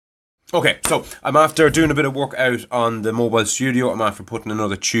Okay, so I'm after doing a bit of work out on the mobile studio. I'm after putting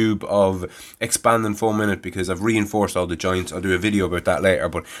another tube of expanding foam in it because I've reinforced all the joints. I'll do a video about that later,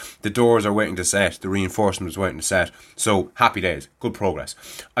 but the doors are waiting to set. The reinforcement is waiting to set. So, happy days. Good progress.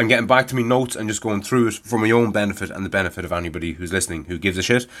 I'm getting back to me notes and just going through it for my own benefit and the benefit of anybody who's listening who gives a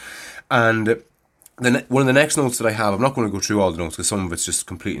shit. And one of the next notes that I have, I'm not going to go through all the notes because some of it's just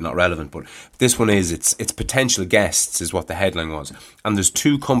completely not relevant, but this one is, it's potential guests is what the headline was. And there's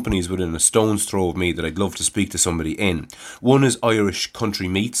two companies within a stone's throw of me that I'd love to speak to somebody in. One is Irish Country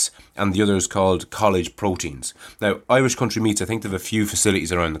Meats and the other is called College Proteins. Now, Irish Country Meats, I think they have a few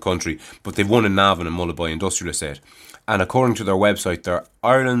facilities around the country, but they've one in Navan and Mullaby Industrial Estate. And according to their website, they're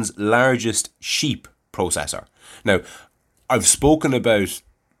Ireland's largest sheep processor. Now, I've spoken about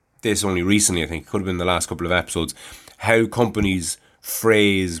this only recently, I think it could have been the last couple of episodes, how companies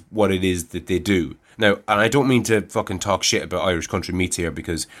phrase what it is that they do. Now, and I don't mean to fucking talk shit about Irish Country Meats here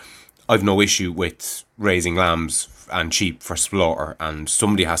because I've no issue with raising lambs and sheep for slaughter, and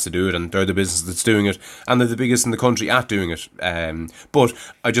somebody has to do it, and they're the business that's doing it, and they're the biggest in the country at doing it. But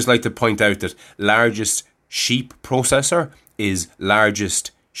I just like to point out that largest sheep processor is largest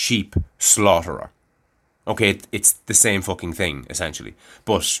sheep slaughterer. Okay, it's the same fucking thing, essentially.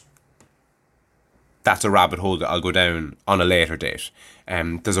 But that's a rabbit hole that I'll go down on a later date.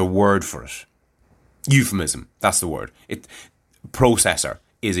 There's a word for it. Euphemism, that's the word. Processor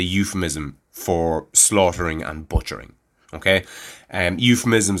is a euphemism for slaughtering and butchering. Okay?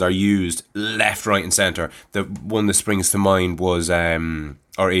 Euphemisms are used left, right and centre. The one that springs to mind was, I'm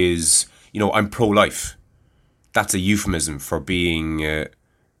pro-life. That's a euphemism for being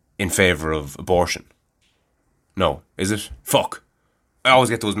in favour of abortion. No, is it? Fuck. I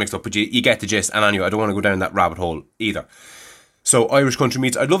always get those mixed up, but you get the gist. And anyway, I don't want to go down that rabbit hole either. So, Irish Country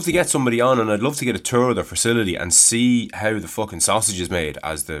Meats, I'd love to get somebody on and I'd love to get a tour of their facility and see how the fucking sausage is made,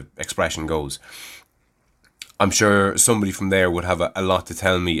 as the expression goes. I'm sure somebody from there would have a lot to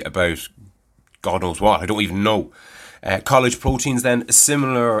tell me about God knows what. I don't even know. College Proteins then, a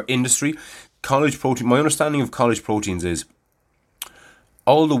similar industry. College Protein, my understanding of College Proteins is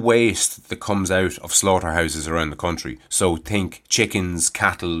all the waste that comes out of slaughterhouses around the country. So think chickens,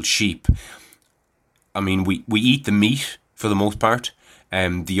 cattle, sheep. I mean, we eat the meat for the most part.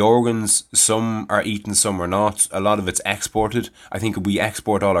 The organs, some are eaten, some are not. A lot of it's exported. I think we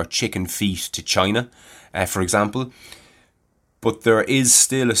export all our chicken feet to China, for example. But there is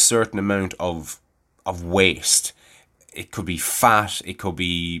still a certain amount of waste. It could be fat, it could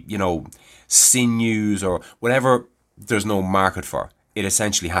be, sinews or whatever there's no market for. It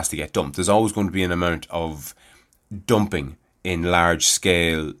essentially has to get dumped. There's always going to be an amount of dumping in large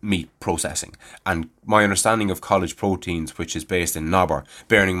scale meat processing. And my understanding of College Proteins, which is based in Nobber,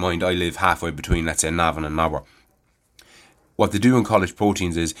 bearing in mind I live halfway between, let's say, Navan and Nobber, what they do in College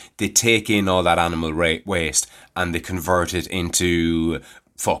Proteins is they take in all that animal waste and they convert it into,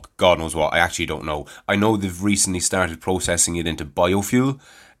 God knows what, I actually don't know. I know they've recently started processing it into biofuel,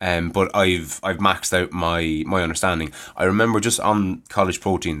 but I've maxed out my understanding. I remember just on College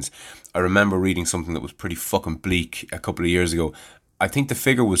Proteins, I remember reading something that was pretty fucking bleak a couple of years ago. I think the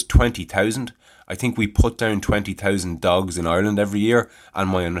figure was 20,000. I think we put down 20,000 dogs in Ireland every year, and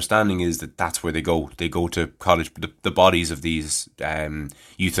my understanding is that that's where they go. They go to college, the bodies of these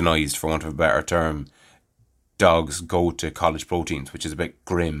euthanized, for want of a better term, dogs go to College Proteins, which is a bit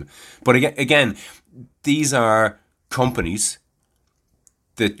grim. But again, these are companies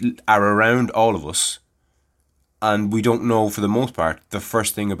that are around all of us, and we don't know, for the most part, the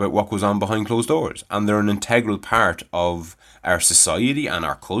first thing about what goes on behind closed doors. And they're an integral part of our society and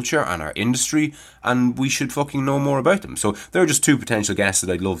our culture and our industry, and we should fucking know more about them. So there are just two potential guests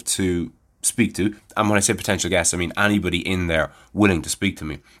that I'd love to speak to. And when I say potential guests, I mean anybody in there willing to speak to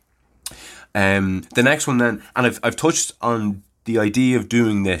me. The next one then, and I've touched on the idea of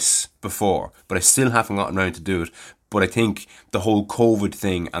doing this before, but I still haven't gotten around to do it. But I think the whole COVID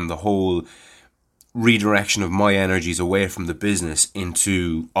thing and the whole redirection of my energies away from the business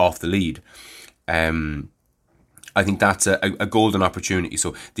into off the lead, I think that's a golden opportunity.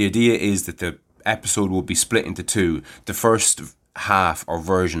 So the idea is that the episode will be split into two. The first half or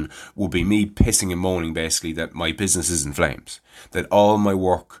version will be me pissing and moaning basically that my business is in flames, that all my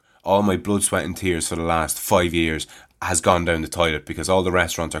work, all my blood, sweat and tears for the last 5 years has gone down the toilet because all the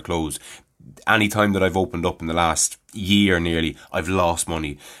restaurants are closed. Any time that I've opened up in the last year nearly, I've lost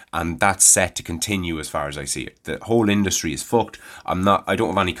money, and that's set to continue as far as I see it. The whole industry is fucked. I don't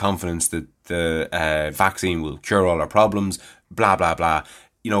have any confidence that the vaccine will cure all our problems, blah blah blah.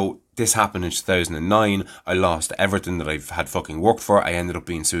 This happened in 2009. I lost everything that I've had fucking worked for. I ended up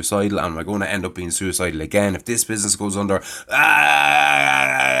being suicidal. Am I going to end up being suicidal again if this business goes under?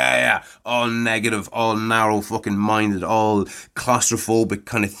 all negative, all narrow fucking minded, all claustrophobic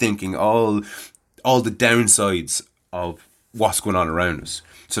kind of thinking, all the downsides of what's going on around us.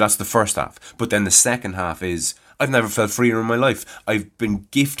 So that's the first half. But then the second half is, I've never felt freer in my life. I've been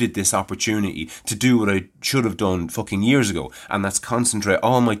gifted this opportunity to do what I should have done fucking years ago, and that's concentrate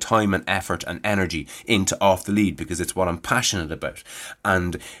all my time and effort and energy into Off the Lead, because it's what I'm passionate about.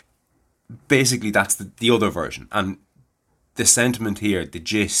 And basically that's the other version. And the sentiment here, the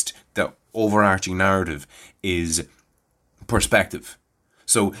gist, the overarching narrative is perspective.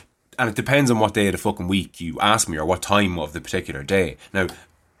 So, and it depends on what day of the fucking week you ask me, or what time of the particular day. Now,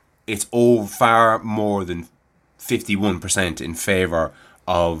 it's far more than 51% in favour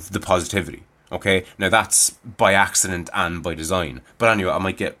of the positivity. Okay, now that's by accident and by design. But anyway, I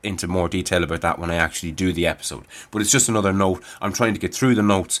might get into more detail about that when I actually do the episode. But it's just another note. I'm trying to get through the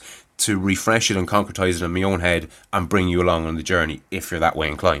notes to refresh it and concretise it in my own head and bring you along on the journey if you're that way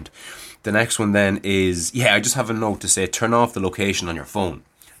inclined. The next one then is, I just have a note to say turn off the location on your phone.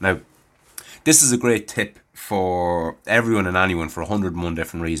 Now, this is a great tip for everyone and anyone for 101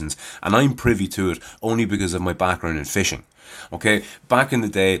 different reasons, and I'm privy to it only because of my background in fishing. Okay, back in the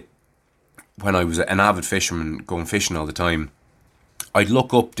day when I was an avid fisherman going fishing all the time, I'd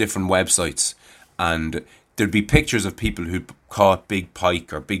look up different websites and there'd be pictures of people who'd caught big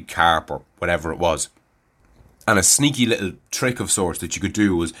pike or big carp or whatever it was. And a sneaky little trick of sorts that you could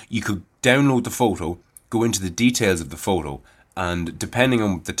do was you could download the photo, go into the details of the photo, and depending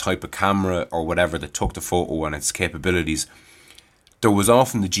on the type of camera or whatever that took the photo and its capabilities, there was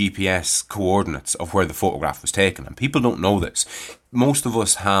often the GPS coordinates of where the photograph was taken. And people don't know this. Most of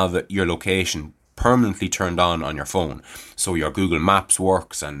us have your location permanently turned on your phone. So your Google Maps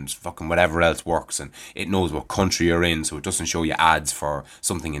works and fucking whatever else works, and it knows what country you're in, so it doesn't show you ads for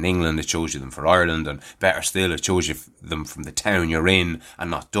something in England, it shows you them for Ireland, and better still, it shows you them from the town you're in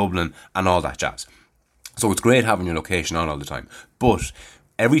and not Dublin and all that jazz. So it's great having your location on all the time. But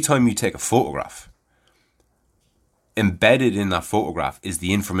every time you take a photograph, embedded in that photograph is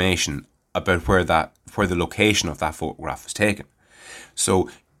the information about where the location of that photograph was taken. So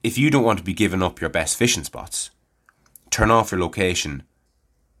if you don't want to be giving up your best fishing spots, turn off your location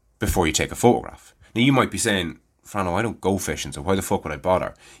before you take a photograph. Now you might be saying, Frano, I don't go fishing, so why the fuck would I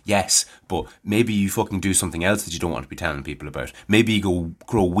bother? Yes, but maybe you fucking do something else that you don't want to be telling people about. Maybe you go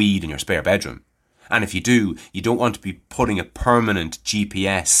grow weed in your spare bedroom. And if you do, you don't want to be putting a permanent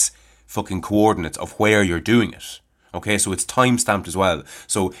GPS fucking coordinates of where you're doing it. Okay, so it's time-stamped as well.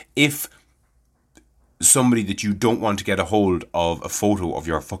 So if somebody that you don't want to get a hold of a photo of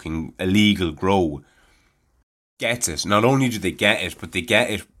your fucking illegal grow gets it, not only do they get it, but they get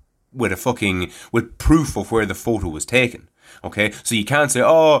it with proof of where the photo was taken. Okay, so you can't say,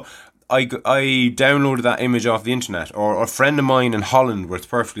 oh, I downloaded that image off the internet, or a friend of mine in Holland where it's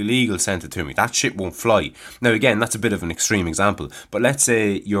perfectly legal sent it to me. That shit won't fly. Now again, that's a bit of an extreme example, but let's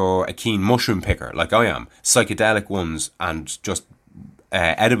say you're a keen mushroom picker like I am, psychedelic ones and just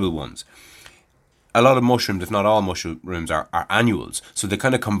edible ones. A lot of mushrooms, if not all mushrooms, are annuals, so they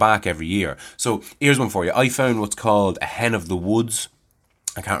kind of come back every year. So here's one for you. I found what's called a hen of the woods.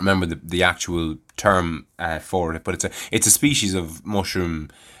 I can't remember the actual term for it, but it's a species of mushroom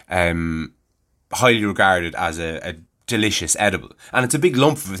highly regarded as a delicious edible. And it's a big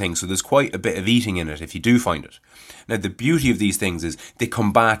lump of a thing, so there's quite a bit of eating in it if you do find it. Now, the beauty of these things is they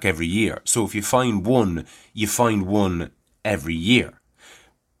come back every year. So if you find one every year.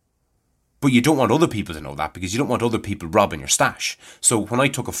 But you don't want other people to know that, because you don't want other people robbing your stash. So when I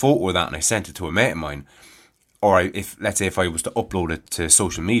took a photo of that and I sent it to a mate of mine, or let's say if I was to upload it to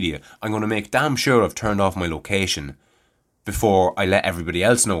social media, I'm going to make damn sure I've turned off my location before I let everybody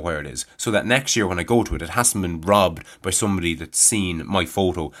else know where it is, so that next year when I go to it, it hasn't been robbed by somebody that's seen my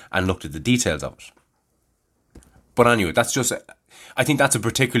photo and looked at the details of it. But anyway, I think that's a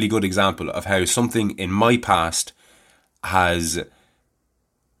particularly good example of how something in my past has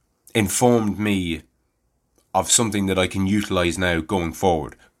informed me of something that I can utilise now going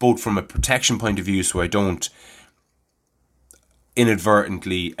forward, both from a protection point of view, so I don't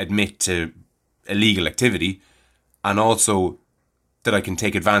inadvertently admit to illegal activity, and also that I can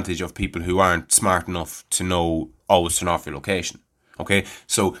take advantage of people who aren't smart enough to know always turn off your location. Okay,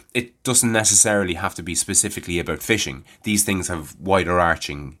 so it doesn't necessarily have to be specifically about fishing. These things have wider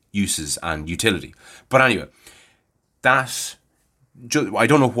arching uses and utility. But anyway, I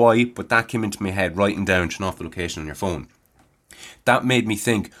don't know why, but that came into my head, writing down turn off the location on your phone. That made me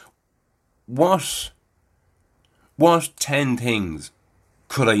think, what 10 things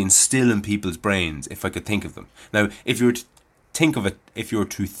could I instill in people's brains if I could think of them? Now, if you were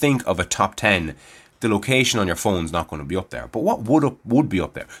to think of a top 10, the location on your phone's not going to be up there. But what would be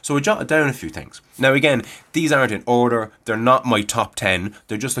up there? So I jotted down a few things. Now again, these aren't in order. They're not my top 10.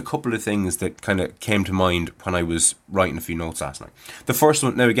 They're just a couple of things that kind of came to mind when I was writing a few notes last night. The first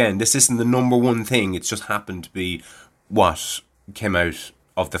one, now again, this isn't the number one thing. It's just happened to be what came out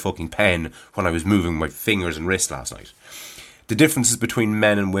of the fucking pen when I was moving my fingers and wrist last night. The differences between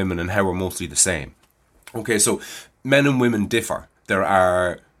men and women and how we're mostly the same. Okay, so men and women differ. There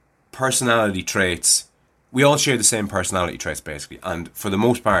are personality traits. We all share the same personality traits, basically, and for the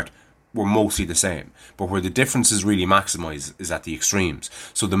most part, we're mostly the same. But where the differences really maximise is at the extremes.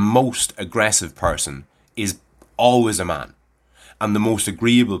 So the most aggressive person is always a man, and the most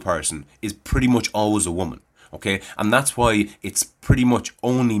agreeable person is pretty much always a woman. Okay, and that's why it's pretty much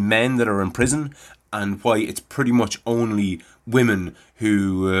only men that are in prison, and why it's pretty much only women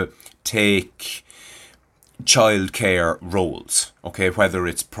who take childcare roles, okay, whether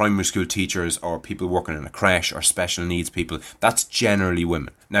it's primary school teachers or people working in a creche or special needs people. That's generally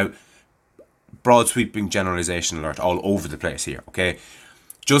women. Now, broad sweeping generalization alert all over the place here, okay?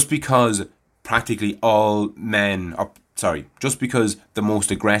 Just because practically all men are, just because the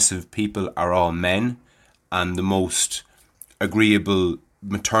most aggressive people are all men and the most agreeable,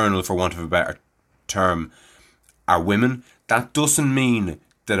 maternal for want of a better term, are women, that doesn't mean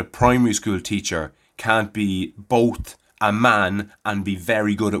that a primary school teacher can't be both a man and be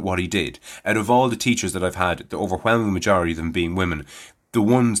very good at what he did. Out of all the teachers that I've had, the overwhelming majority of them being women, the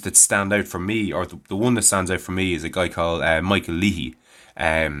ones that stand out for me, or the one that stands out for me, is a guy called Michael Leahy.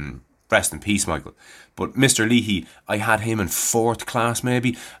 Rest in peace, Michael. But Mr. Leahy, I had him in 4th class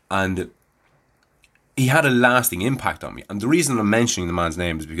maybe, and he had a lasting impact on me. And the reason I'm mentioning the man's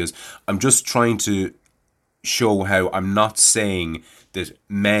name is because I'm just trying to show how I'm not saying that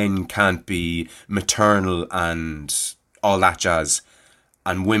men can't be maternal and all that jazz,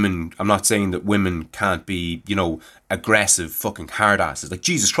 and women, I'm not saying that women can't be, aggressive fucking hard asses. Like,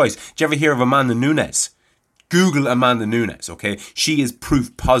 Jesus Christ, did you ever hear of Amanda Nunes? Google Amanda Nunes, okay? She is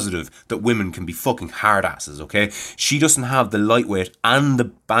proof positive that women can be fucking hard asses, okay? She doesn't have the lightweight and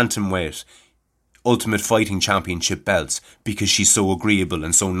the bantamweight Ultimate Fighting Championship belts because she's so agreeable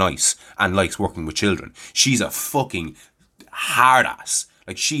and so nice and likes working with children. She's a fucking hard ass.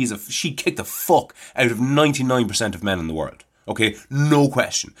 Like, she kicked the fuck out of 99% of men in the world. Okay, no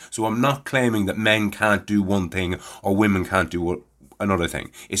question. So I'm not claiming that men can't do one thing or women can't do another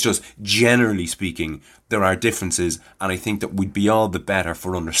thing. It's just, generally speaking, there are differences, and I think that we'd be all the better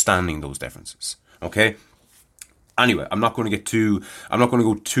for understanding those differences. Okay? Anyway, I'm not going to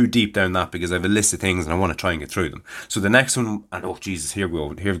go too deep down that because I have a list of things and I want to try and get through them. So the next one, and oh Jesus, here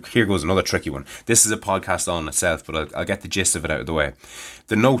goes another tricky one. This is a podcast on itself, but I'll get the gist of it out of the way.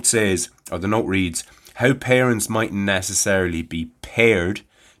 The note reads, how parents mightn't necessarily be paired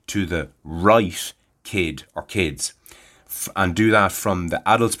to the right kid or kids, and do that from the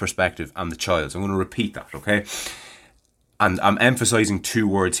adult's perspective and the child's. I'm going to repeat that, okay? And I'm emphasising 2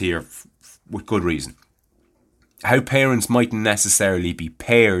 words here with good reason. How parents mightn't necessarily be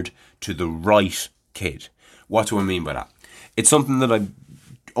paired to the right kid. What do I mean by that? It's something that I'm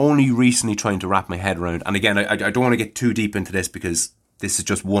only recently trying to wrap my head around. And again, I don't want to get too deep into this because this is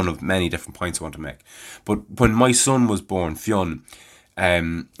just one of many different points I want to make. But when my son was born, Fionn,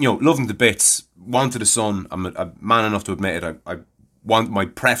 love him to bits, wanted a son. I'm a man enough to admit it. My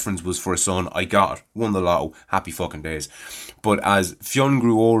preference was for a son. I got it. Won the lotto. Happy fucking days. But as Fionn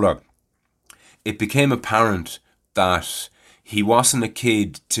grew older, it became apparent that he wasn't a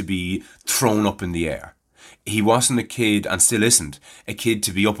kid to be thrown up in the air. He wasn't a kid, and still isn't, a kid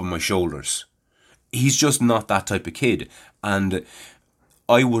to be up on my shoulders. He's just not that type of kid. And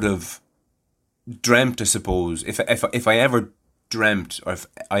I would have dreamt, I suppose, if I ever dreamt, or if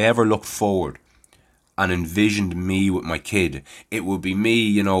I ever looked forward and envisioned me with my kid, it would be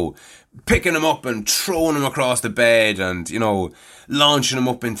me, picking him up and throwing him across the bed and, launching him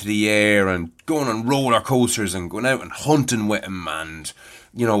up into the air and going on roller coasters and going out and hunting with him and,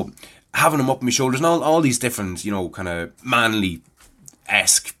 having him up on my shoulders and all these different, kind of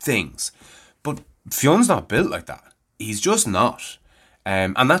manly-esque things. But Fionn's not built like that. He's just not.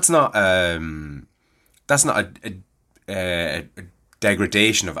 And that's not a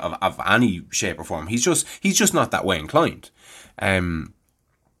degradation of any shape or form. He's just not that way inclined.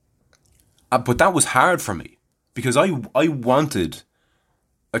 But that was hard for me because I wanted,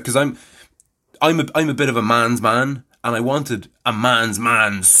 because I'm a bit of a man's man, and I wanted a man's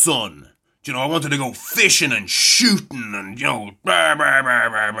son. I wanted to go fishing and shooting and I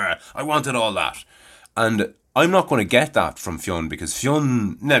wanted all that. And I'm not going to get that from Fionn because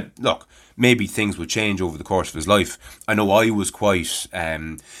Fionn, now, look, maybe things will change over the course of his life. I know I was quite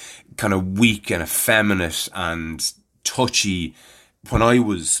kind of weak and effeminate and touchy when I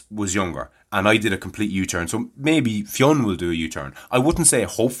was younger. And I did a complete U-turn. So maybe Fionn will do a U-turn. I wouldn't say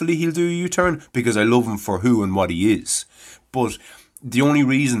hopefully he'll do a U-turn because I love him for who and what he is. But the only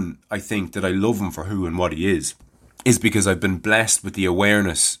reason I think that I love him for who and what he is because I've been blessed with the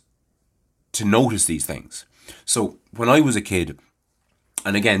awareness to notice these things. So when I was a kid,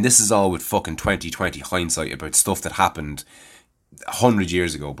 and again, this is all with fucking 2020 hindsight about stuff that happened 100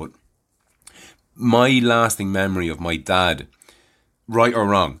 years ago, but my lasting memory of my dad, right or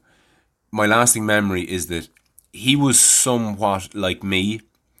wrong, my lasting memory is that he was somewhat like me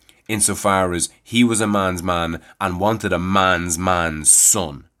insofar as he was a man's man and wanted a man's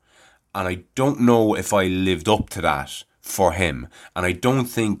son. And I don't know if I lived up to that for him. And I don't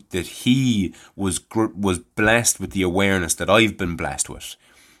think that he was blessed with the awareness that I've been blessed with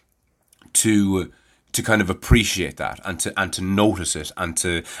to kind of appreciate that and to notice it and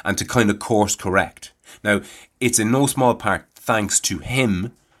to kind of course correct. Now, it's in no small part thanks to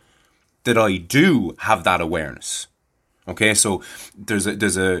him that I do have that awareness. Okay, so there's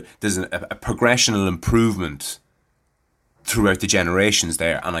a progressional improvement throughout the generations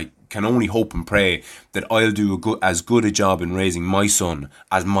there, and I can only hope and pray that I'll do as good a job in raising my son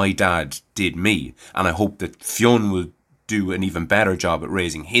as my dad did me, and I hope that Fionn will do an even better job at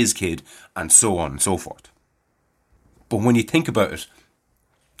raising his kid, and so on and so forth. But when you think about it,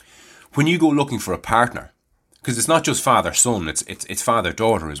 when you go looking for a partner, because it's not just father-son, it's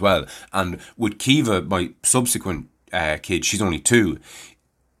father-daughter as well. And with Kiva, my subsequent kid, she's only 2.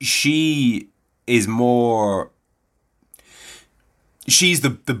 She is more... She's the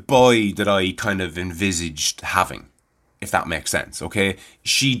boy that I kind of envisaged having, if that makes sense, okay?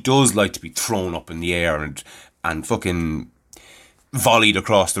 She does like to be thrown up in the air and fucking volleyed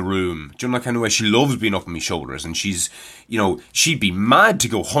across the room. Do you know that kind of way? She loves being up on my shoulders, and she's, you know, she'd be mad to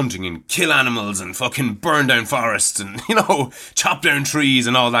go hunting and kill animals and fucking burn down forests and, you know, chop down trees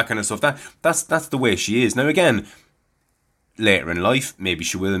and all that kind of stuff. That's the way she is. Now again, later in life, maybe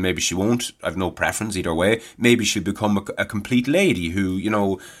she will, maybe she won't. I've no preference either way. Maybe she'll become a complete lady who, you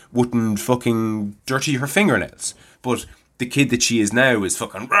know, wouldn't fucking dirty her fingernails. But the kid that she is now is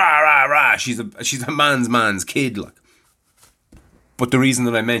fucking rah rah rah. She's a man's kid, like. But the reason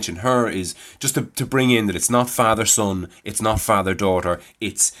that I mention her is just to bring in that it's not father-son, it's not father-daughter,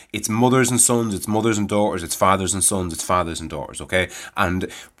 it's mothers and sons, it's mothers and daughters, it's fathers and sons, it's fathers and daughters, okay?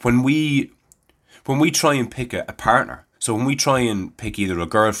 And when we try and pick a partner, so when we try and pick either a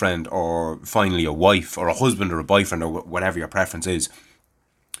girlfriend or finally a wife or a husband or a boyfriend or whatever your preference is,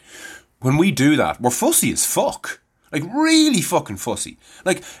 when we do that, we're fussy as fuck. Like, really fucking fussy.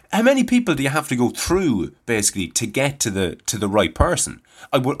 Like, how many people do you have to go through, basically, to get to the right person?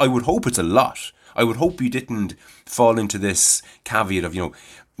 I would hope it's a lot. I would hope you didn't fall into this caveat of, you know,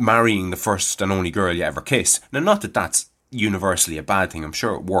 marrying the first and only girl you ever kiss. Now, not that that's universally a bad thing. I'm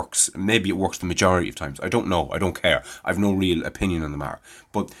sure it works. Maybe it works the majority of times. I don't know. I don't care. I've no real opinion on the matter.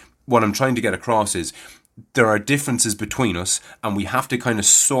 But what I'm trying to get across is there are differences between us, and we have to kind of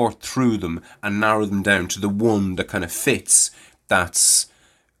sort through them and narrow them down to the one that kind of fits, that's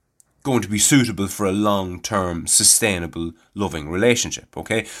going to be suitable for a long-term, sustainable, loving relationship,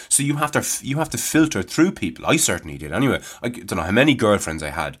 okay? So you have to filter through people. I certainly did. Anyway, I don't know how many girlfriends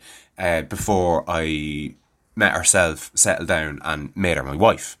I had before I met herself, settled down, and made her my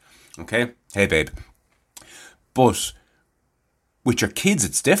wife, okay? Hey, babe. But with your kids,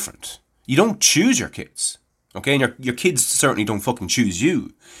 it's different. You don't choose your kids, okay? And your kids certainly don't fucking choose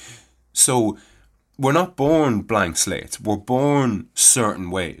you. So we're not born blank slates. We're born certain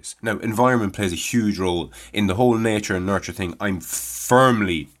ways. Now, environment plays a huge role in the whole nature and nurture thing. I'm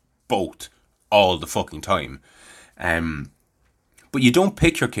firmly both all the fucking time. But you don't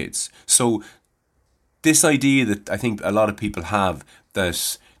pick your kids. So this idea that I think a lot of people have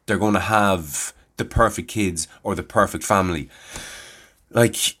that they're going to have the perfect kids or the perfect family,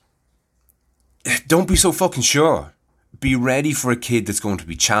 like, don't be so fucking sure. Be ready for a kid that's going to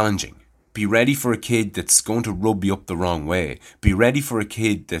be challenging. Be ready for a kid that's going to rub you up the wrong way. Be ready for a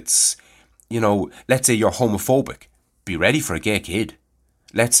kid that's, you know, let's say you're homophobic. Be ready for a gay kid.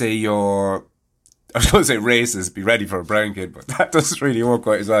 Let's say you're, I was going to say racist, be ready for a brown kid, but that doesn't really work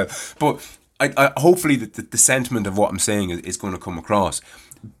quite as well. But I hopefully the sentiment of what I'm saying is going to come across.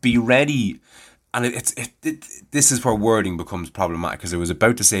 Be ready. And this is where wording becomes problematic, because I was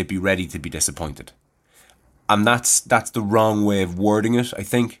about to say be ready to be disappointed. And that's the wrong way of wording it, I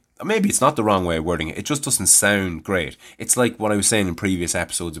think. Maybe it's not the wrong way of wording it. It just doesn't sound great. It's like what I was saying in previous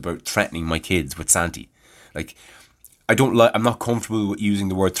episodes about threatening my kids with Santi. Like, I'm not comfortable with using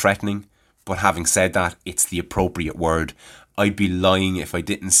the word threatening, but having said that, it's the appropriate word. I'd be lying if I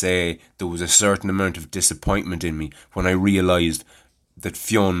didn't say there was a certain amount of disappointment in me when I realised that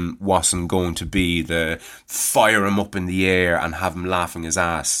Fionn wasn't going to be the fire him up in the air and have him laughing his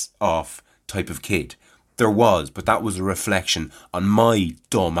ass off type of kid. There was, but that was a reflection on my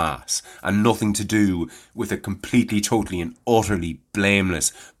dumb ass and nothing to do with a completely, totally and utterly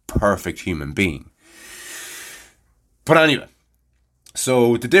blameless, perfect human being. But anyway,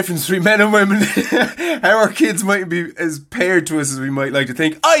 so the difference between men and women, how our kids might be as paired to us as we might like to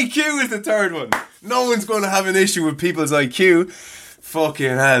think. IQ is the third one. No one's going to have an issue with people's IQ.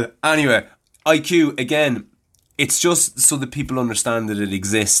 Fucking hell. Anyway, IQ, again, it's just so that people understand that it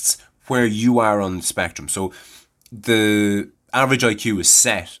exists where you are on the spectrum. So the average IQ is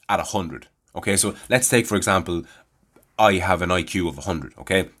set at 100. Okay, so let's take, for example, I have an IQ of 100.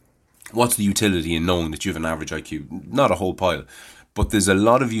 Okay, what's the utility in knowing that you have an average IQ? Not a whole pile. But there's a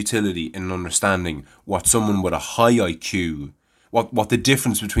lot of utility in understanding what someone with a high IQ, what the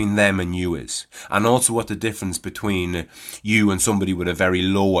difference between them and you is. And also what the difference between you and somebody with a very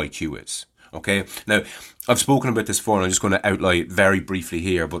low IQ is. Okay? Now, I've spoken about this before and I'm just going to outline it very briefly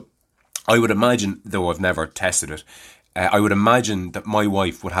here. But I would imagine, though I've never tested it, I would imagine that my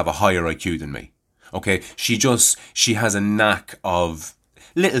wife would have a higher IQ than me. Okay? She has a knack of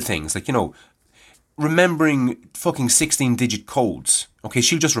little things. Like, remembering fucking 16-digit codes. Okay,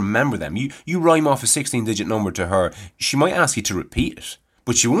 she'll just remember them. You rhyme off a 16-digit number to her, she might ask you to repeat it,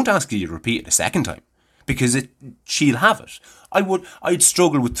 but she won't ask you to repeat it a second time because she'll have it. I'd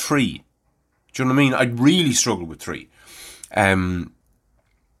struggle with 3. Do you know what I mean? I'd really struggle with 3.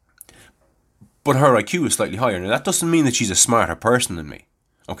 But her IQ is slightly higher. Now, that doesn't mean that she's a smarter person than me.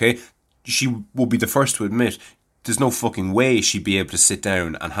 Okay? She will be the first to admit there's no fucking way she'd be able to sit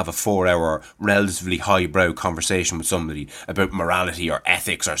down and have a 4-hour, relatively highbrow conversation with somebody about morality or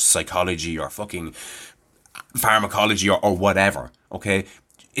ethics or psychology or fucking pharmacology or whatever, okay?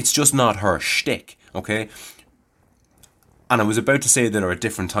 It's just not her shtick, okay? And I was about to say there are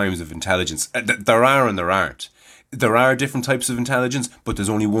different types of intelligence. There are and there aren't. There are different types of intelligence, but there's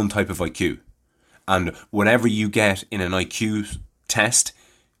only one type of IQ. And whatever you get in an IQ test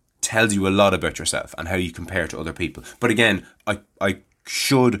tells you a lot about yourself and how you compare to other people. But again, I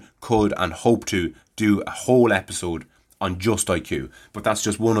should, could and hope to do a whole episode on just IQ. But that's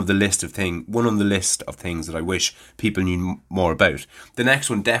just one of the list of things that I wish people knew more about. The next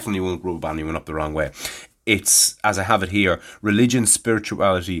one definitely won't rub anyone up the wrong way. It's, as I have it here, religion,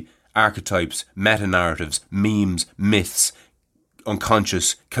 spirituality, archetypes, meta-narratives, memes, myths,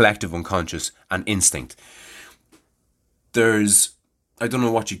 unconscious, collective unconscious, and instinct. There's, I don't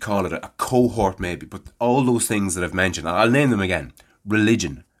know what you call it, a cohort maybe, but all those things that I've mentioned, I'll name them again.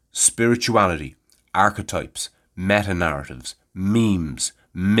 Religion, spirituality, archetypes, meta-narratives, memes,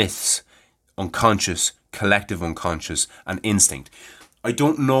 myths, unconscious, collective unconscious, and instinct. I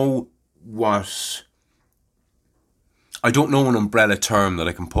don't know an umbrella term that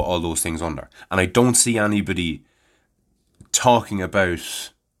I can put all those things under. And I don't see anybody talking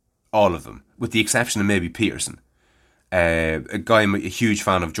about all of them, with the exception of maybe Peterson. A guy I'm a huge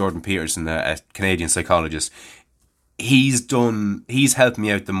fan of, Jordan Peterson, a Canadian psychologist. He's helped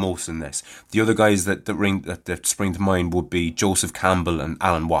me out the most in this. The other guys that spring to mind would be Joseph Campbell and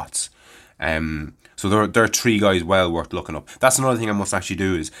Alan Watts. So there are 3 guys well worth looking up. That's another thing I must actually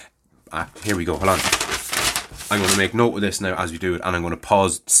do is, here we go, hold on. I'm going to make note of this now as we do it, and I'm going to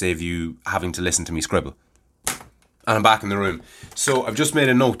pause to save you having to listen to me scribble. And I'm back in the room. So I've just made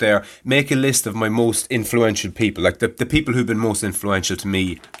a note there. Make a list of my most influential people, like the people who've been most influential to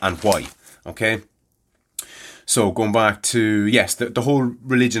me and why. Okay? So going back to, yes, the whole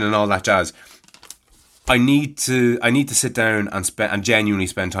religion and all that jazz. I need to sit down and genuinely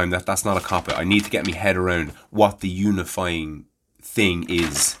spend time. That's not a cop-out. I need to get my head around what the unifying thing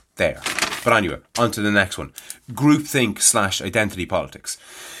is there. But anyway, on to the next one. Groupthink / identity politics.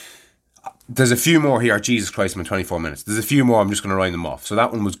 There's a few more here. Jesus Christ, I'm in 24 minutes. There's a few more. I'm just going to round them off. So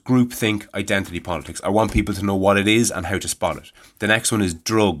that one was groupthink, identity politics. I want people to know what it is and how to spot it. The next one is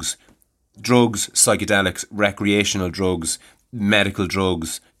drugs. Drugs, psychedelics, recreational drugs, medical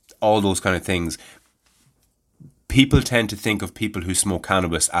drugs, all those kind of things. People tend to think of people who smoke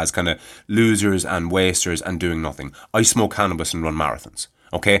cannabis as kind of losers and wasters and doing nothing. I smoke cannabis and run marathons.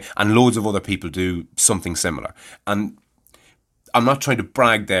 Okay? And loads of other people do something similar. And I'm not trying to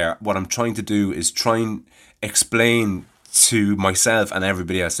brag there. What I'm trying to do is try and explain to myself and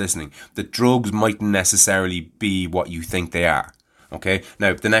everybody else listening that drugs mightn't necessarily be what you think they are. Okay?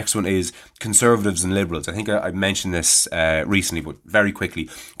 Now, the next one is conservatives and liberals. I think I mentioned this recently, but very quickly.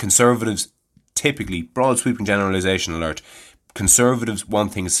 Conservatives typically, broad sweeping generalisation alert, conservatives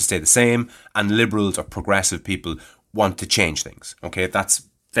want things to stay the same, and liberals or progressive people want to change things. Okay, that's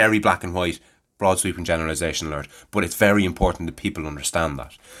very black and white, broad sweeping generalisation alert. But it's very important that people understand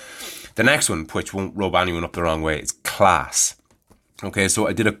that. The next one, which won't rub anyone up the wrong way, is class. Okay, so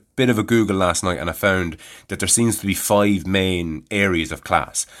I did a bit of a Google last night and I found that there seems to be 5 main areas of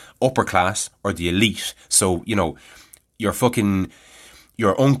class. Upper class, or the elite. So, you know, your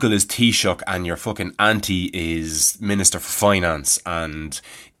uncle is Taoiseach and your fucking auntie is Minister for Finance and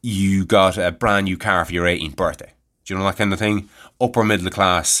you got a brand new car for your 18th birthday. Do you know that kind of thing? Upper middle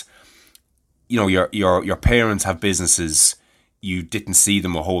class, you know, your parents have businesses. You didn't see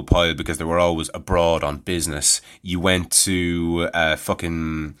them a whole pile because they were always abroad on business. You went to a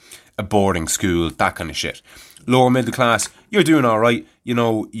boarding school, that kind of shit. Lower middle class, you're doing all right. You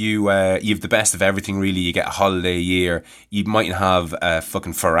know, you have the best of everything, really. You get a holiday a year. You mightn't have a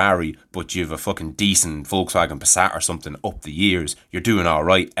fucking Ferrari, but you have a fucking decent Volkswagen Passat or something up the years. You're doing all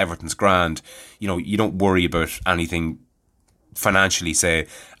right. Everything's grand. You know, you don't worry about anything financially. Say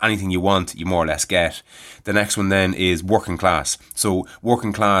anything you want, you more or less get. The next one then is working class. So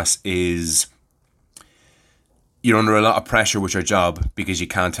working class is you're under a lot of pressure with your job because you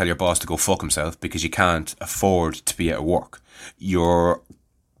can't tell your boss to go fuck himself because you can't afford to be at work. You're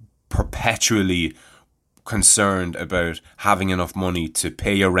perpetually concerned about having enough money to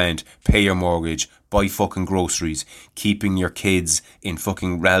pay your rent, pay your mortgage, buy fucking groceries, keeping your kids in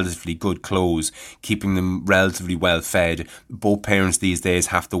fucking relatively good clothes, keeping them relatively well fed. Both parents these days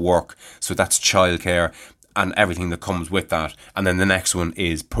have to work, so that's childcare and everything that comes with that. And then the next one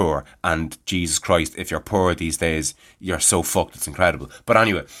is poor. And Jesus Christ, if you're poor these days, you're so fucked, it's incredible. But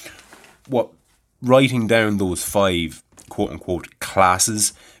anyway, what writing down those 5 quote-unquote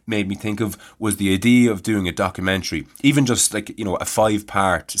classes made me think of was the idea of doing a documentary, even just like, you know, a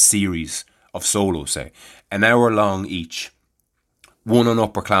 5-part series of Solo, say, an hour long each, one on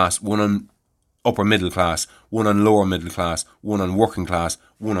upper class, one on upper middle class, one on lower middle class, one on working class,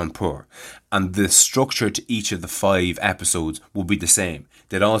 one on poor. And the structure to each of the 5 episodes will be the same.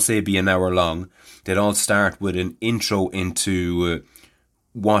 They'd all say be an hour long. They'd all start with an intro into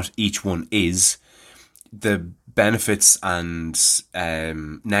what each one is, the benefits and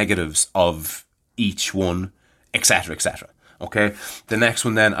negatives of each one, etc., etc. Okay, the next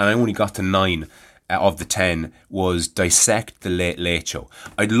one then, and I only got to 9 of the 10, was dissect the Late Late Show.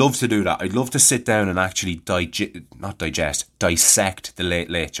 I'd love to do that. I'd love to sit down and actually dissect the Late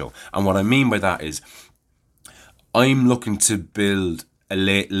Late Show. And what I mean by that is I'm looking to build a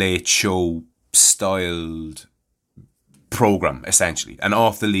Late Late Show styled program, essentially, an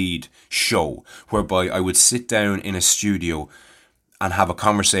off the lead show whereby I would sit down in a studio and have a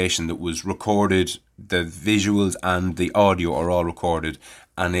conversation that was recorded. The visuals and the audio are all recorded,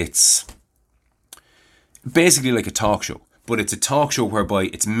 and it's basically like a talk show, but it's a talk show whereby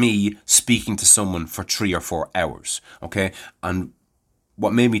it's me speaking to someone for 3 or 4 hours. Okay, and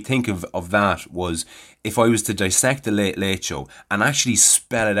what made me think of that was if I was to dissect the Late Late Show and actually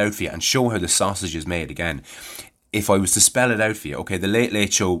spell it out for you and show how the sausage is made again. If I was to spell it out for you, okay, the Late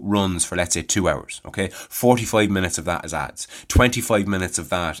Late Show runs for, let's say, 2 hours, okay? 45 minutes of that is ads. 25 minutes of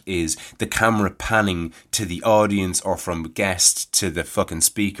that is the camera panning to the audience or from guest to the fucking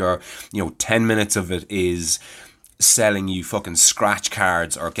speaker. 10 minutes of it is selling you fucking scratch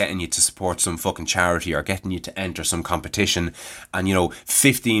cards or getting you to support some fucking charity or getting you to enter some competition. And,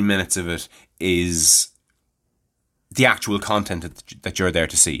 15 minutes of it is the actual content that you're there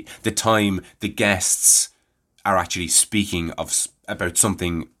to see. The time the guests are actually speaking about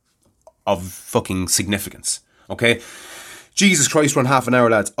something of fucking significance. Okay? Jesus Christ, we're on half an hour,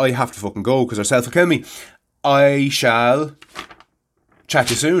 lads. I have to fucking go because ourselves will kill me. I shall chat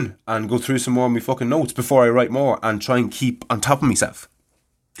to you soon and go through some more of my fucking notes before I write more and try and keep on top of myself.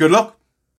 Good luck.